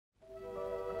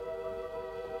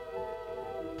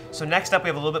So next up, we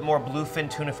have a little bit more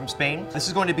bluefin tuna from Spain. This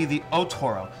is going to be the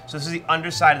Toro. So this is the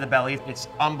underside of the belly. It's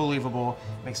unbelievable.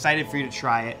 I'm excited for you to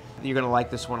try it. You're gonna like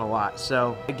this one a lot.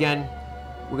 So again,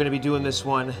 we're gonna be doing this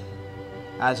one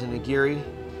as a nigiri.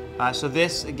 So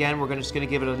this, again, we're just gonna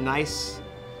give it a nice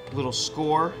little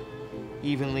score,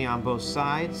 evenly on both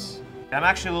sides. I'm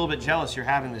actually a little bit jealous you're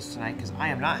having this tonight, because I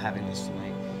am not having this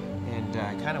tonight, and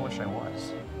I kind of wish I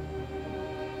was.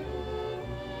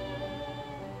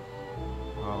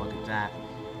 Oh, look at that.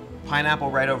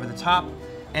 Pineapple right over the top,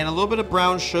 and a little bit of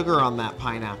brown sugar on that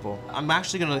pineapple. I'm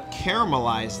actually gonna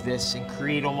caramelize this and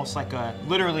create almost like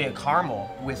literally a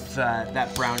caramel with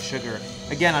that brown sugar.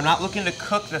 Again, I'm not looking to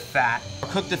cook the fat or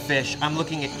cook the fish. I'm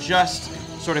looking at just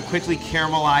sort of quickly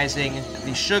caramelizing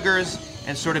the sugars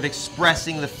and sort of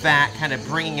expressing the fat, kind of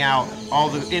bringing out all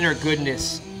the inner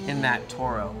goodness in that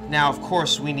Toro. Now, of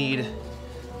course, we need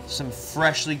some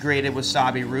freshly grated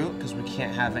wasabi root, because we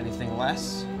can't have anything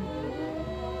less.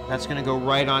 That's gonna go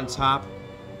right on top.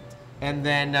 And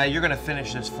then you're gonna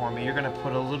finish this for me. You're gonna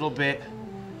put a little bit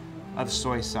of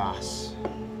soy sauce.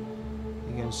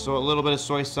 Again, so a little bit of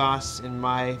soy sauce in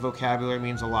my vocabulary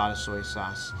means a lot of soy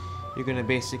sauce. You're gonna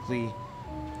basically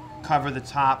cover the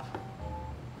top,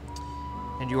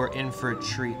 and you are in for a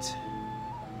treat.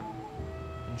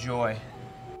 Enjoy.